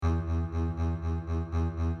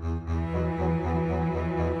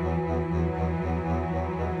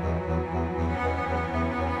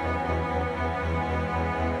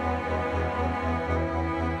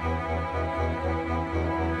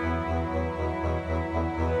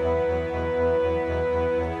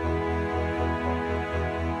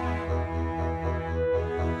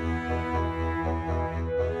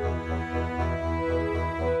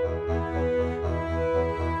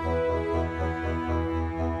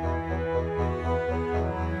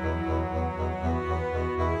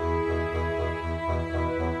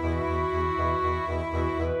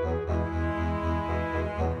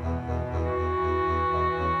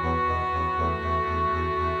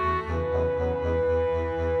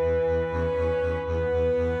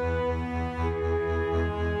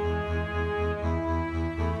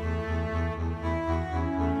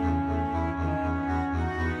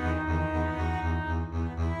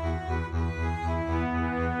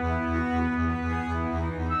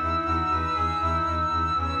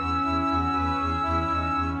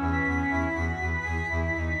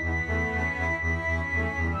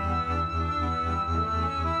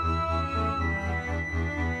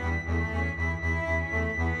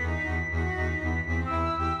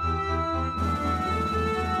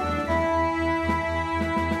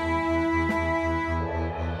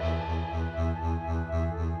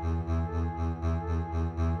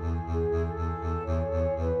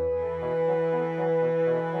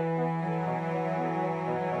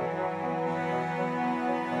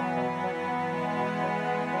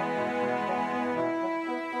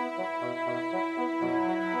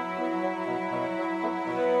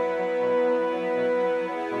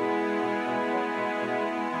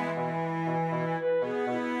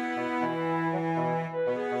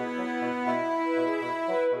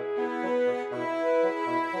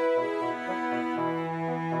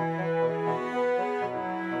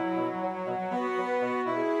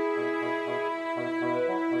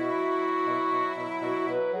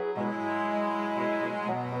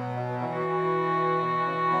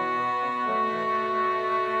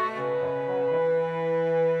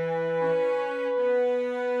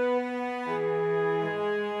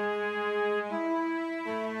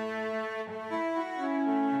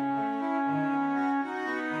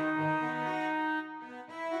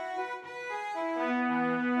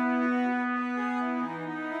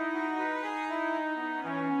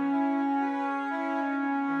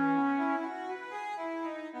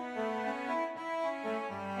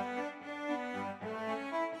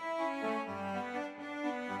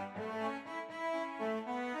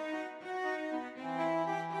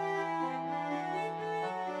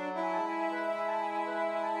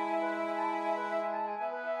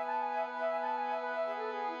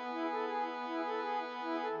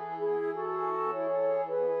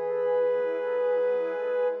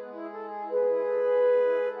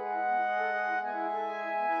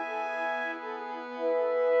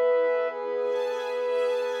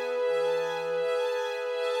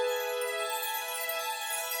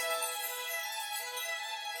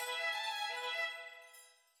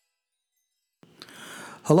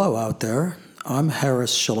Hello out there. I'm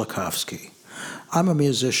Harris Shilikovsky. I'm a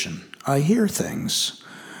musician. I hear things.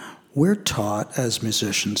 We're taught as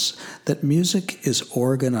musicians that music is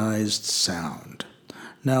organized sound.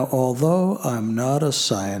 Now, although I'm not a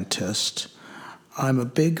scientist, I'm a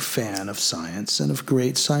big fan of science and of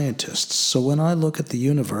great scientists. So when I look at the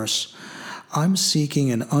universe, I'm seeking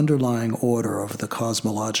an underlying order of the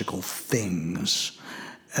cosmological things,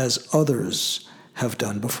 as others have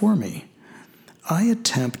done before me. I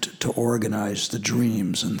attempt to organize the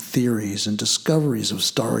dreams and theories and discoveries of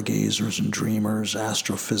stargazers and dreamers,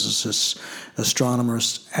 astrophysicists,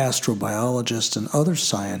 astronomers, astrobiologists, and other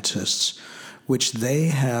scientists, which they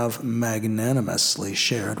have magnanimously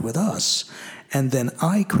shared with us. And then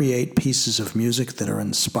I create pieces of music that are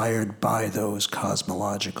inspired by those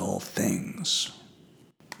cosmological things.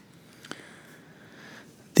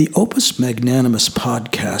 The Opus Magnanimus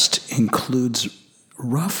podcast includes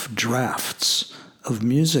rough drafts of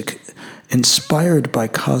music inspired by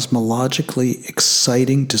cosmologically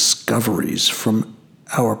exciting discoveries from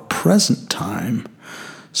our present time,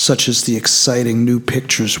 such as the exciting new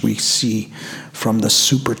pictures we see from the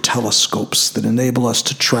super telescopes that enable us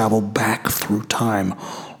to travel back through time,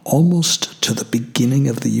 almost to the beginning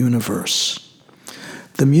of the universe.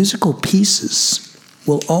 The musical pieces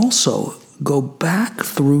will also go back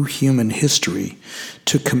through human history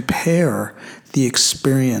to compare the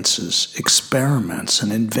experiences, experiments,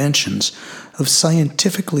 and inventions of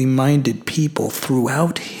scientifically minded people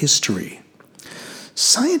throughout history.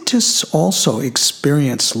 Scientists also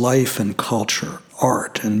experience life and culture,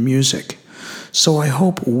 art and music, so I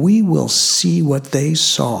hope we will see what they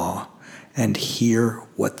saw and hear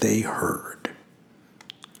what they heard.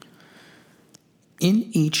 In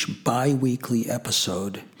each bi-weekly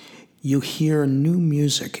episode, you hear new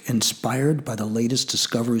music inspired by the latest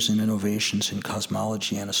discoveries and innovations in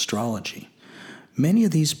cosmology and astrology. Many of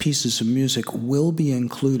these pieces of music will be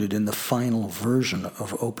included in the final version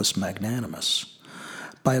of Opus Magnanimus.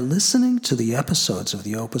 By listening to the episodes of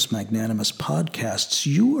the Opus Magnanimus podcasts,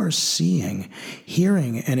 you are seeing,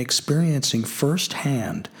 hearing, and experiencing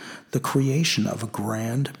firsthand the creation of a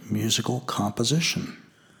grand musical composition.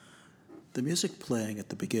 The music playing at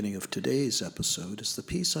the beginning of today's episode is the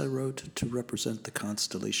piece I wrote to represent the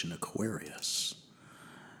constellation Aquarius.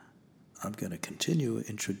 I'm going to continue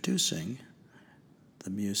introducing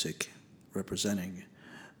the music representing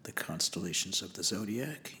the constellations of the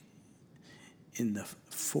zodiac in the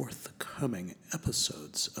forthcoming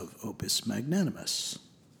episodes of Opus Magnanimus.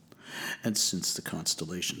 And since the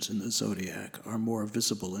constellations in the zodiac are more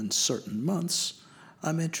visible in certain months,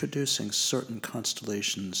 I'm introducing certain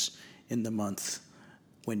constellations in the month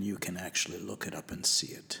when you can actually look it up and see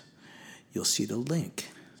it. You'll see the link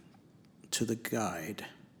to the guide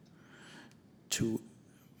to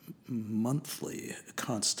monthly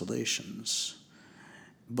constellations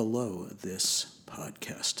below this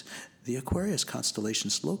podcast. The Aquarius constellation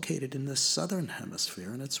is located in the southern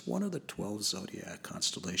hemisphere, and it's one of the 12 zodiac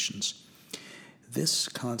constellations. This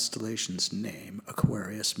constellation's name,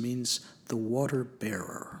 Aquarius, means the water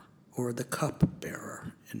bearer, or the cup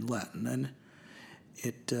bearer in Latin, and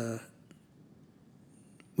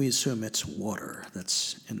we assume it's water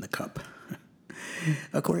that's in the cup.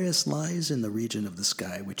 Aquarius lies in the region of the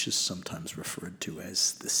sky which is sometimes referred to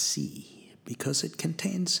as the sea, because it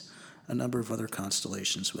contains a number of other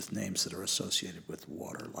constellations with names that are associated with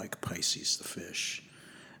water, like Pisces, the fish,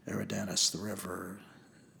 Eridanus, the river,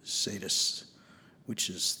 Cetus, which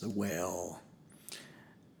is the whale,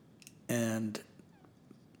 and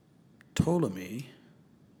Ptolemy,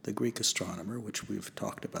 the Greek astronomer, which we've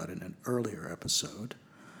talked about in an earlier episode,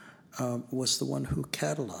 was the one who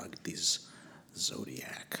cataloged these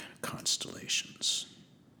zodiac constellations.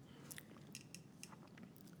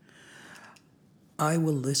 I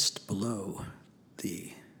will list below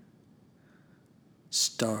the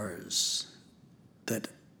stars that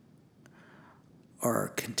are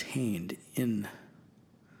contained in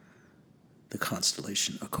the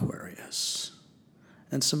constellation Aquarius,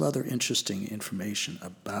 and some other interesting information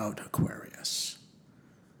about Aquarius.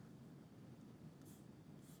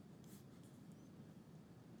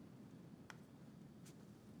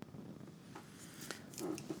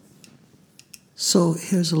 So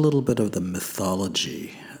here's a little bit of the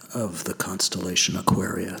mythology of the constellation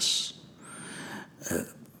Aquarius,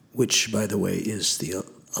 which, by the way, is the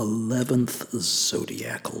 11th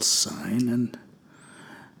zodiacal sign, and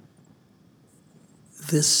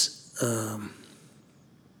this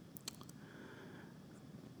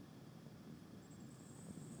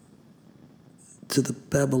to the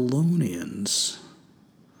Babylonians,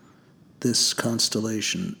 this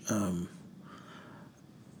constellation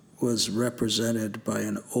was represented by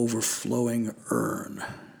an overflowing urn,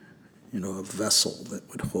 a vessel that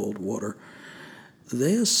would hold water.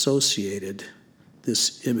 They associated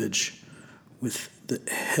this image with the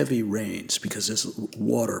heavy rains because there's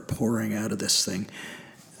water pouring out of this thing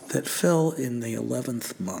that fell in the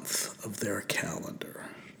 11th month of their calendar.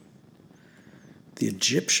 The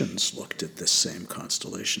Egyptians looked at this same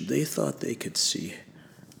constellation. They thought they could see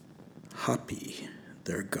Hapi,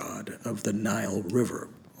 their god of the Nile River.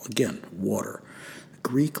 Again, water.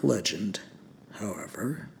 Greek legend,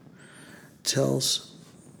 however, tells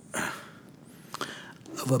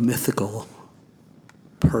of a mythical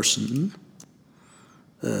person,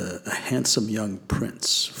 a handsome young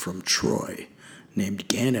prince from Troy named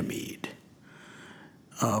Ganymede,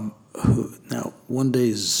 who now one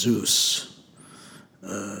day Zeus,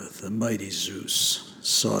 the mighty Zeus,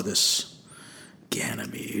 saw this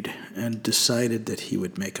Ganymede and decided that he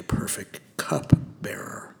would make a perfect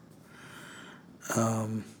cup-bearer.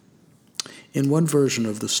 In one version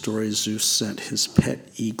of the story, Zeus sent his pet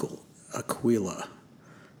eagle, Aquila,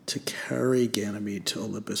 to carry Ganymede to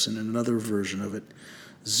Olympus. And in another version of it,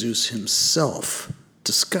 Zeus himself,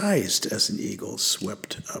 disguised as an eagle,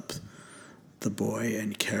 swept up the boy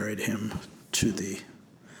and carried him to the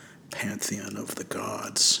pantheon of the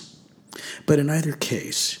gods. But in either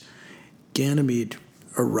case, Ganymede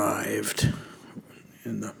arrived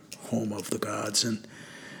in the home of the gods and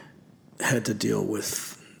had to deal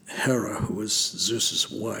with Hera, who was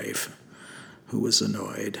Zeus's wife, who was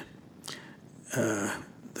annoyed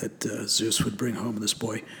that Zeus would bring home this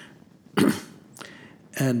boy,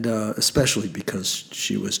 and especially because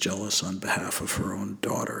she was jealous on behalf of her own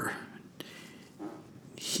daughter,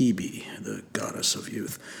 Hebe, the goddess of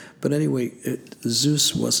youth. But anyway,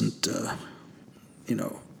 Zeus wasn't,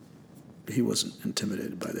 he wasn't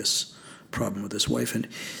intimidated by this problem with his wife, and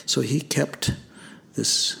so he kept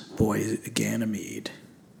this boy Ganymede,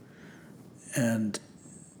 and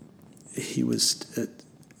he was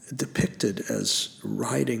depicted as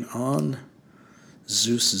riding on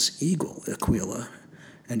Zeus's eagle, Aquila,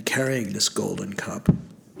 and carrying this golden cup,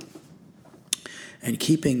 and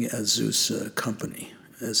keeping Zeus company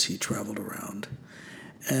as he traveled around.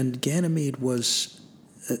 And Ganymede was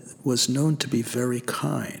known to be very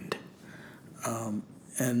kind,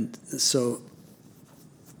 and so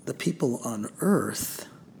the people on Earth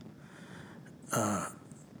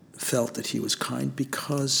felt that he was kind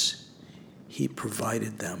because he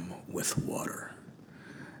provided them with water.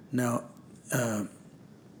 Now,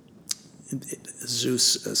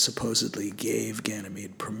 Zeus supposedly gave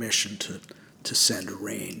Ganymede permission to send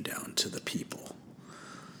rain down to the people.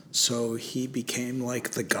 So he became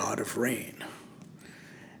like the god of rain.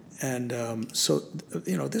 And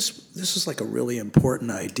this is like a really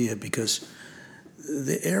important idea because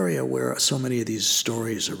the area where so many of these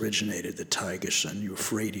stories originated, the Tigris and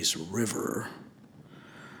Euphrates River,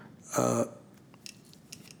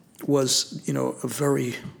 was, a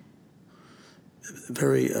very,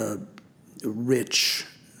 very rich,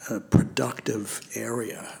 productive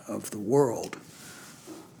area of the world.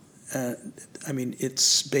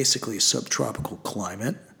 It's basically a subtropical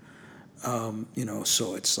climate,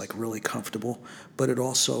 so it's like really comfortable, but it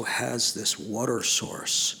also has this water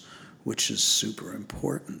source, which is super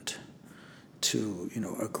important to,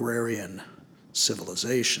 agrarian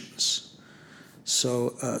civilizations.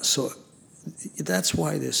 So that's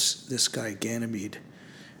why this guy Ganymede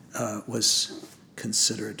was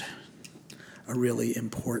considered a really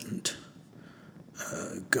important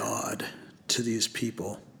god to these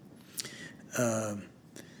people.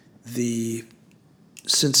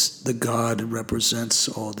 Since the god represents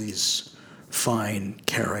all these fine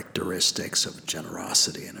characteristics of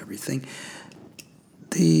generosity and everything,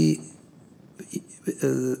 the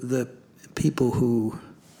people who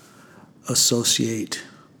associate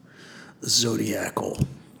zodiacal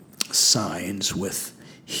signs with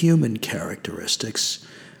human characteristics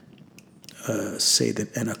say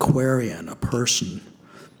that an Aquarian, a person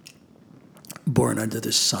born under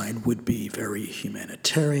this sign, would be very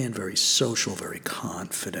humanitarian, very social, very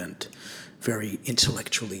confident, very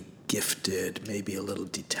intellectually gifted, maybe a little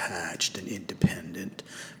detached and independent,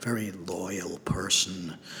 very loyal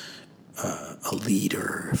person, a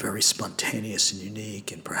leader, very spontaneous and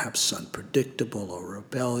unique, and perhaps unpredictable or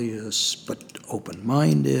rebellious, but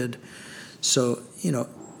open-minded. So,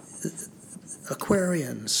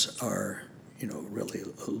 Aquarians are, really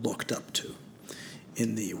looked up to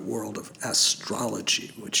in the world of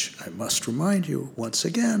astrology, which I must remind you once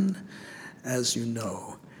again, as you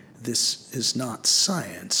know, this is not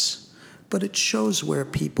science, but it shows where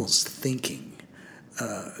people's thinking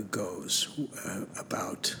goes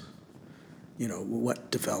about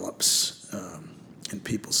what develops in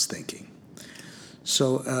people's thinking.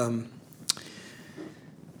 So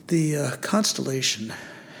the constellation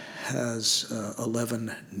has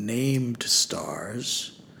 11 named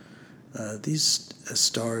stars. These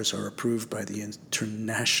stars are approved by the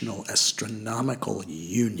International Astronomical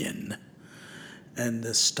Union, and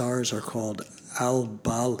the stars are called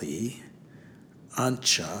Albali,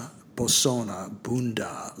 Ancha, Bosona,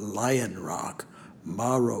 Bunda, Lion Rock,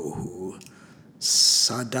 Marohu,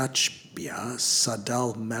 Sadachbia,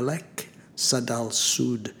 Sadal Melek, Sadal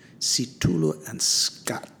Sud, Situlu, and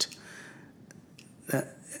Skat.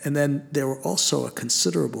 And then there were also a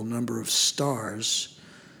considerable number of stars.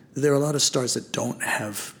 There are a lot of stars that don't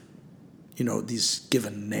have, these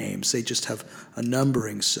given names. They just have a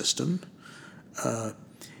numbering system.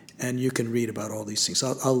 And you can read about all these things.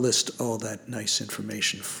 I'll list all that nice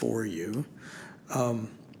information for you.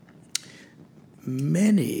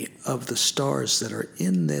 Many of the stars that are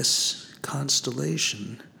in this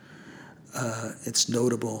constellation, it's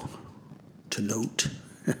notable to note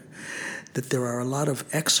that there are a lot of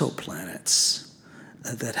exoplanets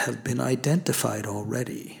that have been identified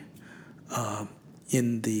already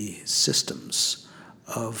in the systems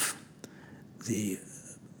of the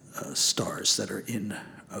stars that are in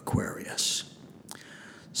Aquarius.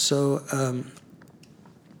 So,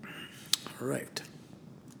 all right.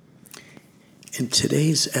 In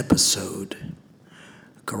today's episode,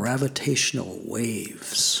 gravitational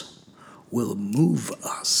waves will move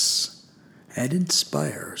us and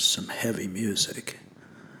inspire some heavy music,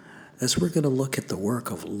 as we're going to look at the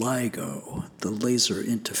work of LIGO, the Laser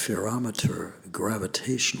Interferometer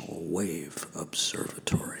Gravitational Wave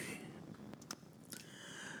Observatory.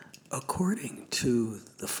 According to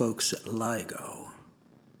the folks at LIGO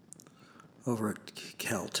over at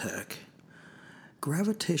Caltech,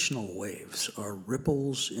 gravitational waves are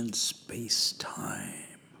ripples in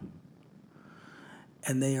space-time,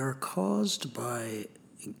 and they are caused by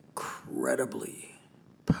incredibly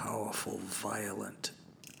powerful, violent,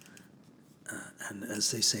 and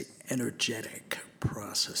as they say, energetic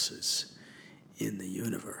processes in the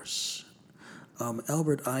universe.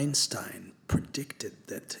 Albert Einstein predicted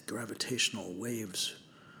that gravitational waves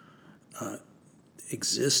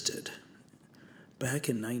existed back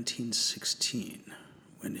in 1916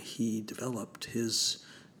 when he developed his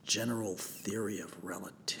general theory of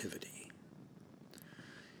relativity.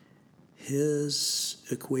 His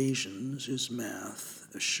equations, his math,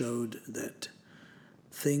 showed that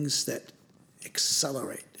things that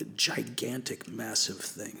accelerate, gigantic, massive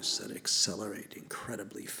things that accelerate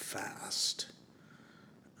incredibly fast,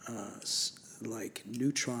 like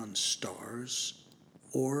neutron stars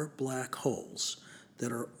or black holes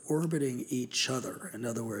that are orbiting each other. In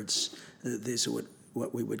other words, these are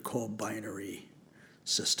what we would call binary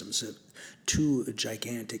systems, two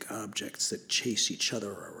gigantic objects that chase each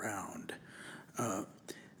other around,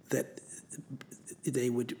 that they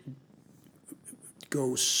would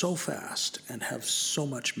go so fast and have so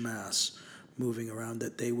much mass moving around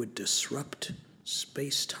that they would disrupt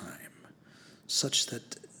space-time, such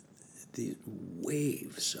that the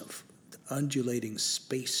waves of undulating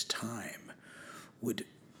space-time would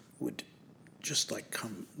just like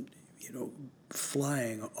come,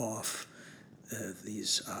 flying off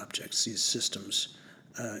these objects, these systems,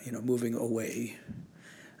 moving away,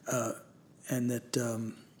 and that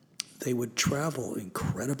they would travel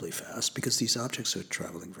incredibly fast because these objects are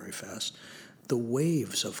traveling very fast. The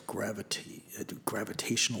waves of gravity,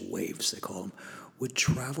 gravitational waves, they call them, would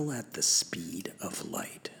travel at the speed of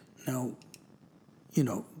light. Now,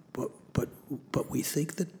 but we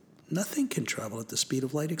think that nothing can travel at the speed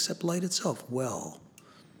of light except light itself. Well,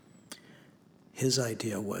 his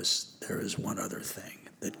idea was there is one other thing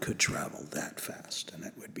that could travel that fast, and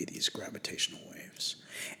that would be these gravitational waves.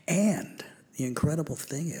 And the incredible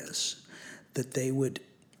thing is that they would,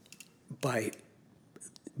 by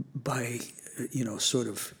sort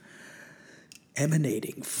of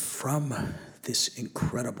emanating from this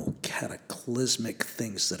incredible cataclysmic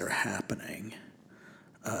things that are happening,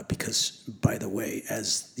 because, by the way,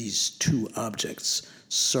 as these two objects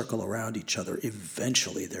circle around each other,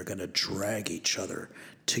 eventually they're going to drag each other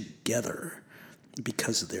together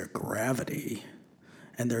because of their gravity,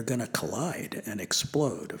 and they're going to collide and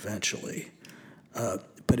explode eventually.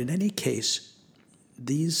 But in any case,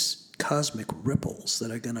 these cosmic ripples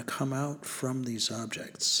that are going to come out from these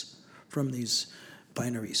objects, from these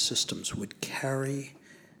binary systems, would carry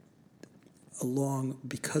along,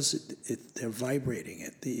 because they're vibrating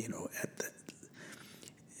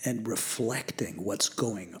and reflecting what's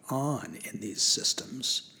going on in these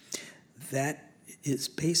systems. That is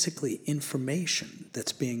basically information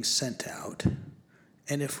that's being sent out.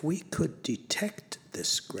 And if we could detect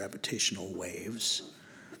this gravitational waves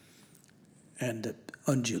and the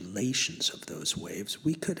undulations of those waves,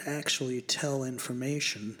 we could actually tell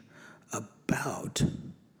information about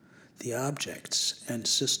the objects and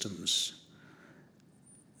systems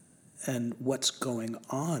and what's going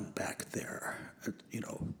on back there,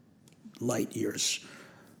 light years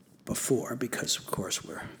before, because of course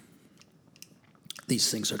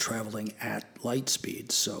these things are traveling at light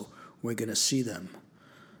speed, so we're going to see them,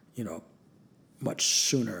 much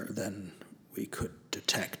sooner than we could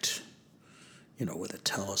detect, with a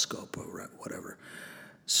telescope or whatever.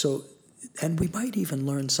 So, and we might even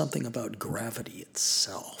learn something about gravity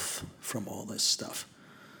itself from all this stuff.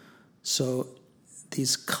 So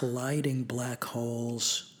these colliding black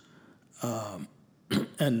holes and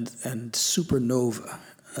supernova,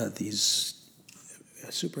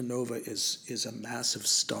 supernova is a massive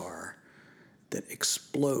star that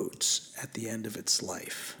explodes at the end of its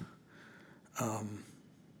life.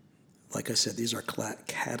 Like I said, these are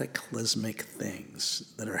cataclysmic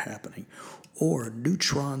things that are happening. Or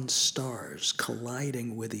neutron stars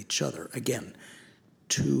colliding with each other. Again,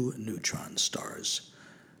 two neutron stars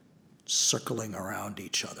circling around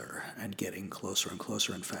each other and getting closer and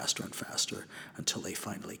closer and faster until they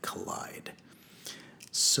finally collide.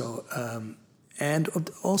 So, and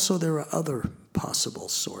also there are other possible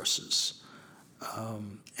sources.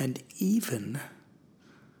 And even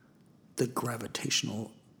the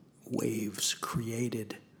gravitational waves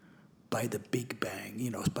created by the Big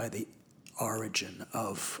Bang, by the origin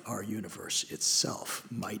of our universe itself,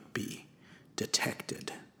 might be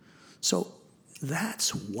detected. So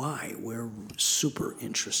that's why we're super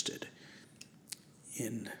interested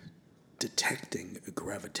in detecting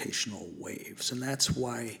gravitational waves. And that's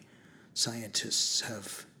why scientists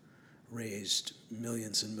have raised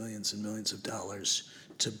millions and millions and millions of dollars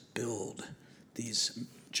to build these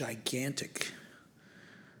gigantic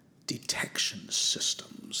detection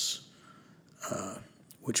systems,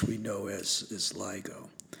 which we know as LIGO.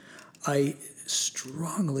 I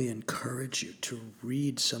strongly encourage you to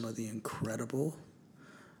read some of the incredible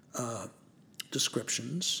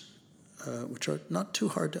descriptions, which are not too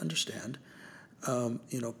hard to understand,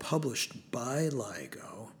 published by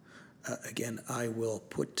LIGO. Again, I will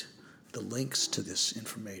put the links to this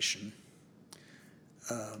information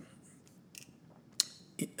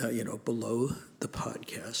below the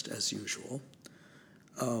podcast as usual.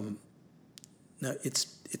 Now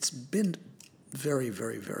it's been very,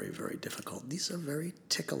 very, very, very difficult. These are very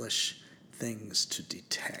ticklish things to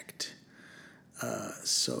detect.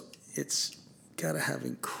 So it's got to have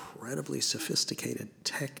incredibly sophisticated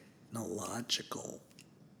technological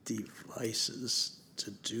devices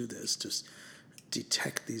to do this, to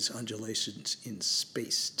detect these undulations in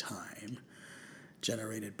space-time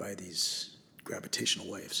generated by these gravitational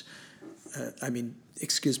waves.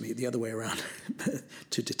 The other way around,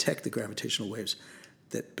 to detect the gravitational waves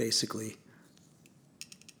that basically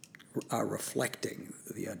are reflecting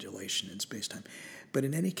the undulation in space-time. But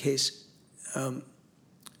in any case,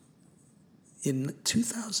 in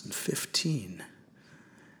 2015,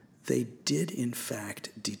 they did in fact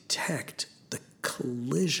detect the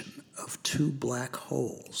collision of two black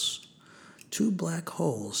holes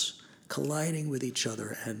colliding with each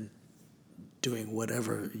other and doing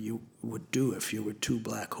whatever you would do if you were two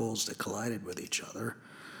black holes that collided with each other.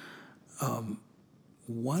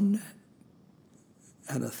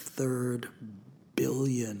 1.33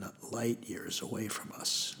 billion light years away from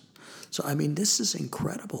us. So, this is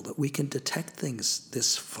incredible that we can detect things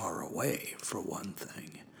this far away, for one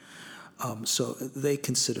thing. So they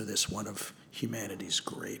consider this one of humanity's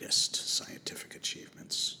greatest scientific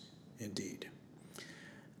achievements, indeed.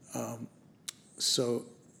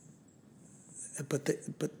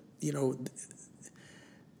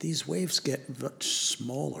 These waves get much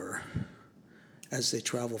smaller as they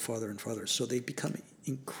travel farther and farther, so they become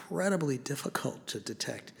incredibly difficult to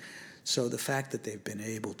detect. So the fact that they've been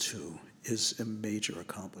able to is a major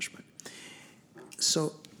accomplishment.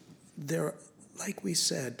 So like we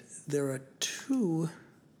said, there are two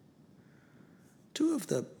of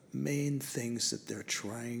the main things that they're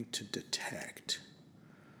trying to detect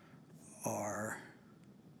are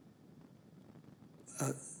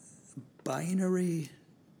binary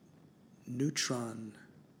neutron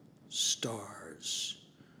stars,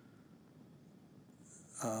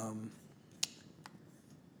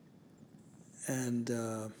 and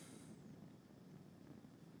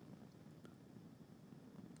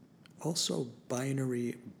also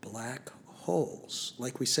binary black holes.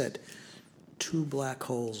 Like we said, two black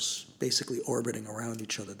holes basically orbiting around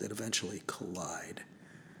each other that eventually collide.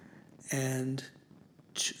 And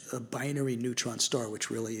a binary neutron star,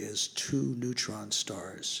 which really is two neutron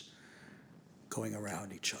stars going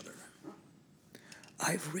around each other.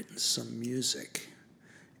 I've written some music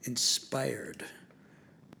inspired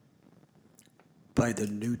by the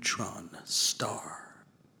neutron star.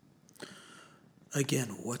 Again,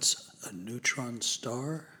 what's a neutron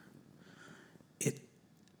star?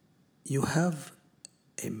 You have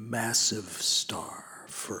a massive star,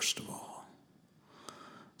 first of all.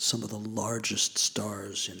 Some of the largest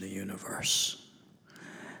stars in the universe.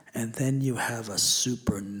 And then you have a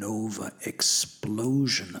supernova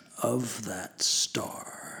explosion of that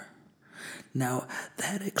star. Now,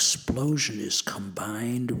 that explosion is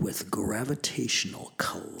combined with gravitational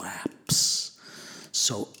collapse.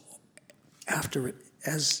 So after it,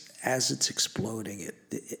 as it's exploding,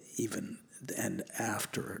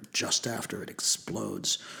 just after it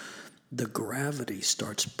explodes, the gravity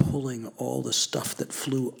starts pulling all the stuff that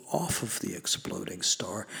flew off of the exploding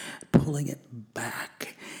star, pulling it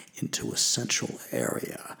back into a central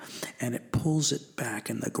area. And it pulls it back,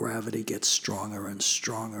 and the gravity gets stronger and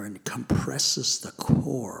stronger and compresses the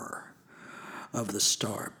core of the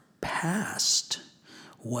star past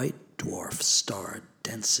white dwarf star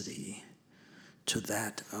density to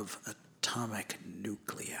that of atomic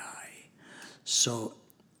nuclei. So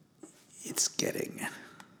it's getting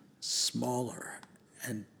smaller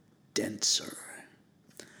and denser.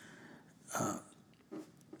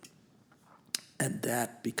 And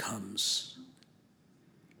that becomes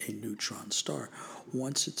a neutron star.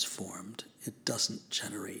 Once it's formed, it doesn't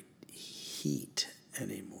generate heat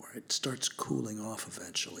anymore. It starts cooling off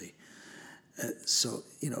eventually. So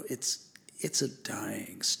it's a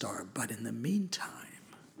dying star. But in the meantime,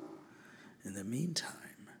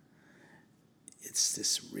 it's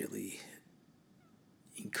this really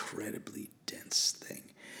incredibly dense thing.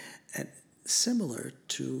 And similar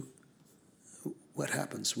to what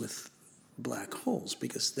happens with black holes,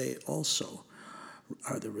 because they also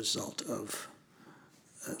are the result of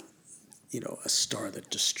a star that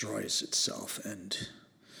destroys itself and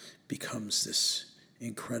becomes this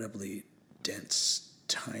incredibly dense,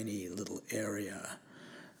 tiny little area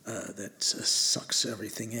that sucks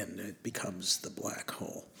everything in. It becomes the black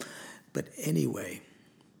hole. But anyway,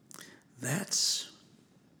 that's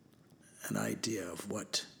an idea of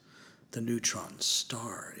what the neutron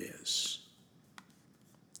star is.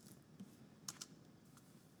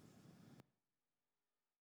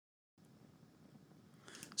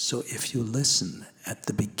 So if you listen at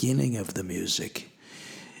the beginning of the music,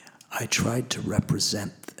 I tried to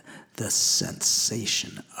represent the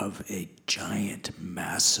sensation of a giant,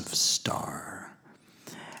 massive star.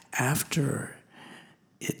 After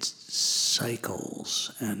it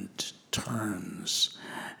cycles and turns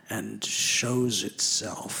and shows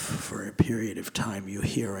itself for a period of time, you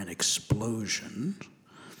hear an explosion,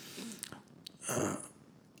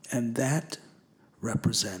 and that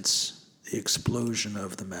represents the explosion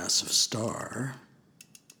of the massive star,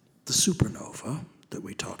 the supernova that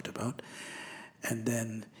we talked about, and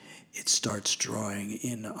then it starts drawing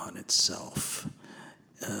in on itself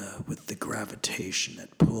with the gravitation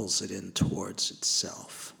that pulls it in towards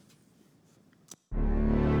itself.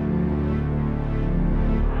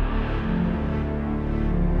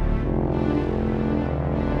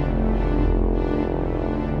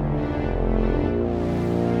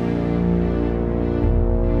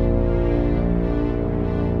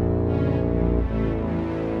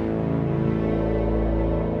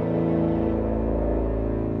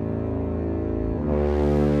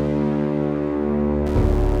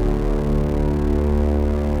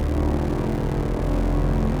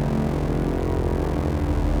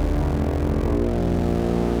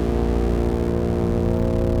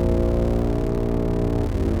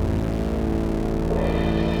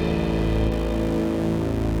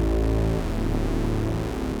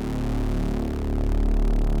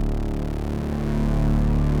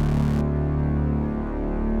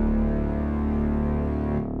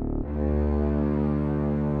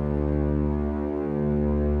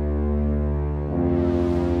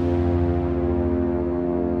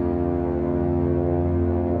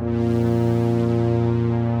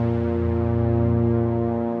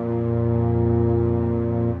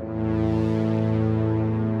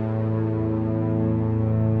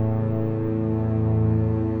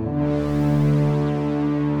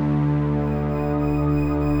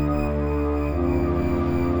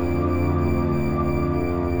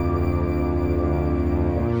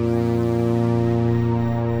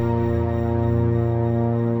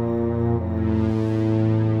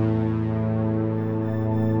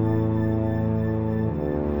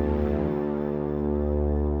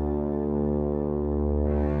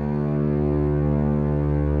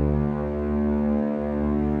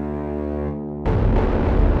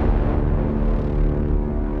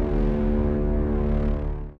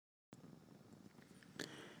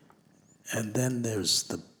 And then there's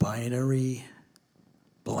the binary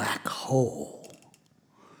black hole.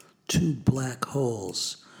 Two black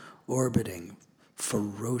holes orbiting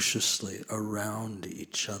ferociously around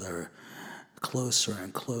each other, closer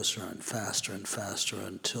and closer and faster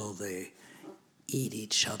until they eat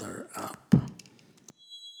each other up.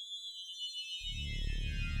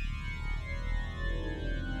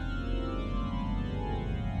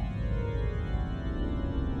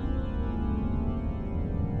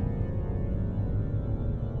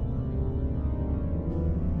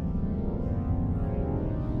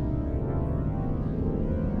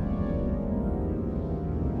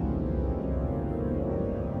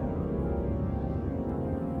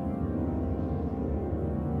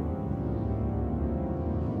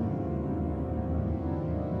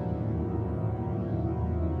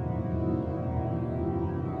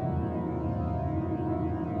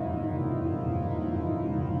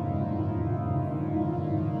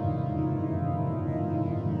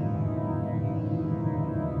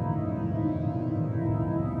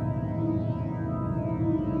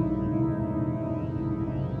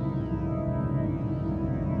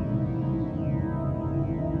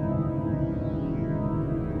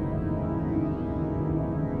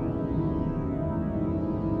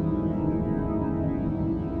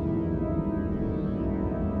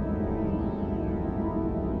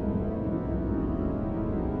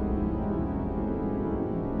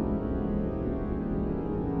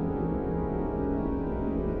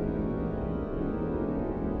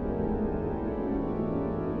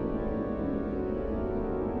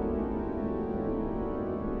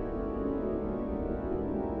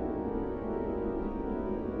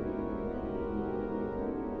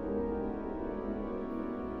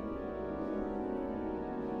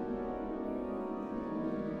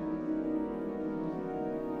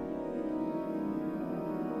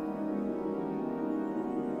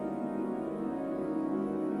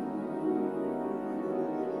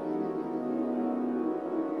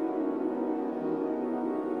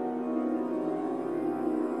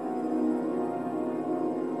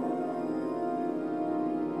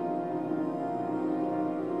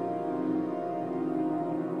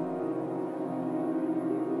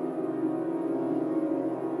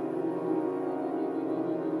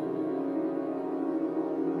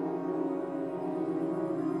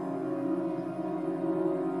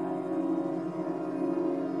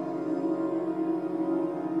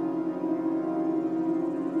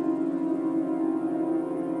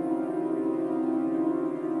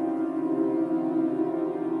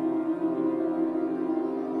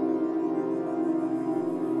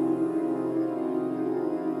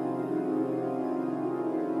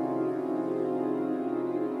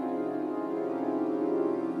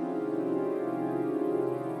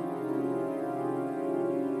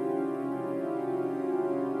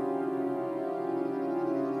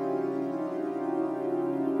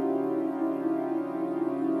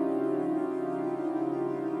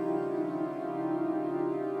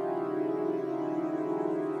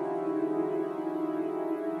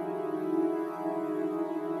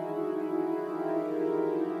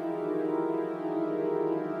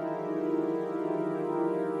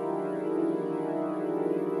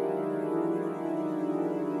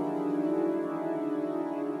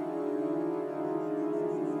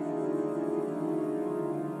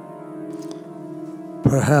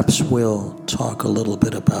 Perhaps we'll talk a little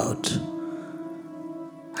bit about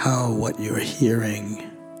how what you're hearing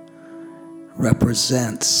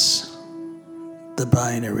represents the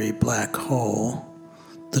binary black hole,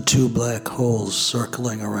 the two black holes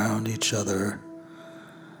circling around each other,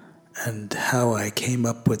 and how I came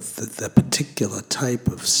up with the particular type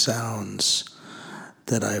of sounds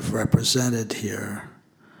that I've represented here,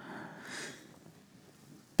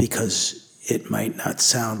 because it might not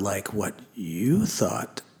sound like what you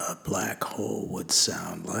thought a black hole would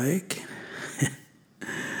sound like.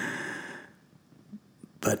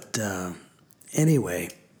 But anyway,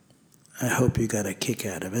 I hope you got a kick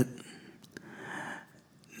out of it.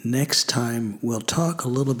 Next time, we'll talk a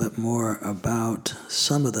little bit more about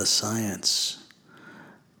some of the science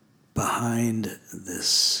behind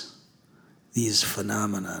these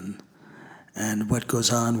phenomenon and what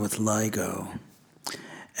goes on with LIGO.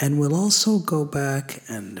 And we'll also go back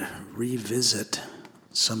and revisit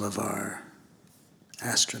some of our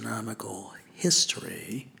astronomical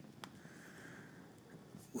history.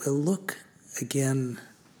 We'll look again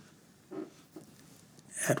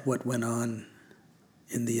at what went on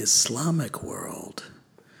in the Islamic world,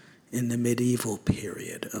 in the medieval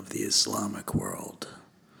period of the Islamic world,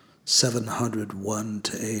 701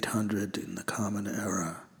 to 800 in the Common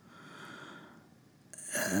Era,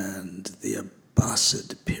 and the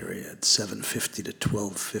Basid period, 750 to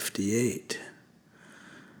 1258.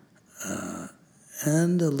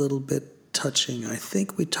 And a little bit touching, I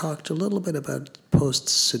think we talked a little bit about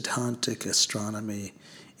post-Siddhantic astronomy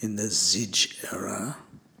in the Zij era.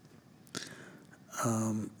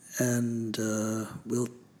 And we'll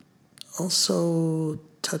also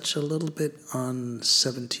touch a little bit on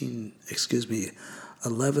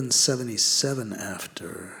 1177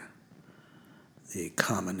 after the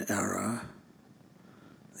Common Era,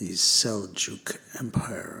 the Seljuk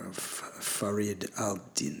Empire of Farid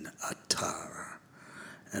al-Din Attar,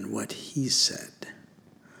 and what he said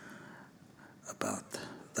about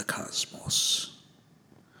the cosmos.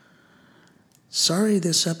 Sorry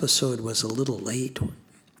this episode was a little late.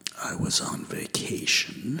 I was on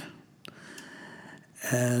vacation.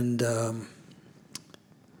 And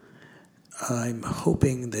I'm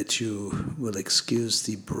hoping that you will excuse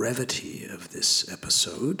the brevity of this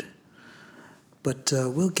episode. But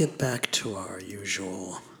we'll get back to our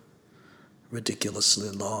usual ridiculously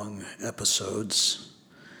long episodes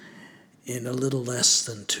in a little less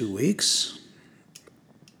than 2 weeks.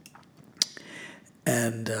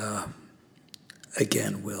 And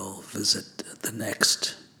again, we'll visit the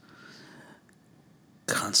next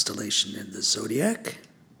constellation in the zodiac.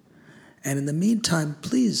 And in the meantime,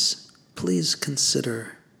 please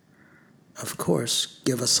consider, of course,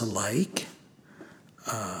 give us a like,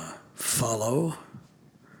 follow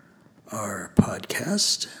our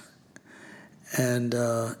podcast, and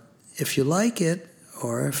if you like it,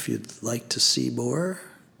 or if you'd like to see more,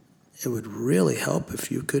 it would really help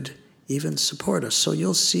if you could even support us. So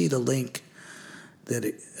you'll see the link that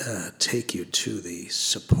take you to the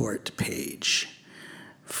support page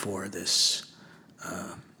for this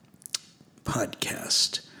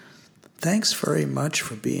podcast. Thanks very much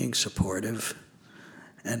for being supportive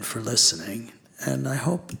and for listening, and I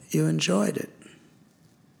hope you enjoyed it.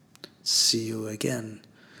 See you again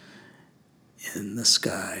in the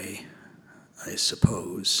sky, I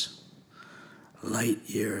suppose, light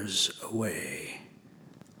years away.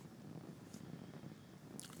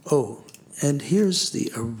 Oh, and here's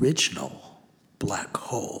the original black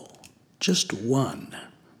hole. Just one,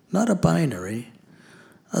 not a binary,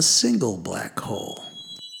 a single black hole.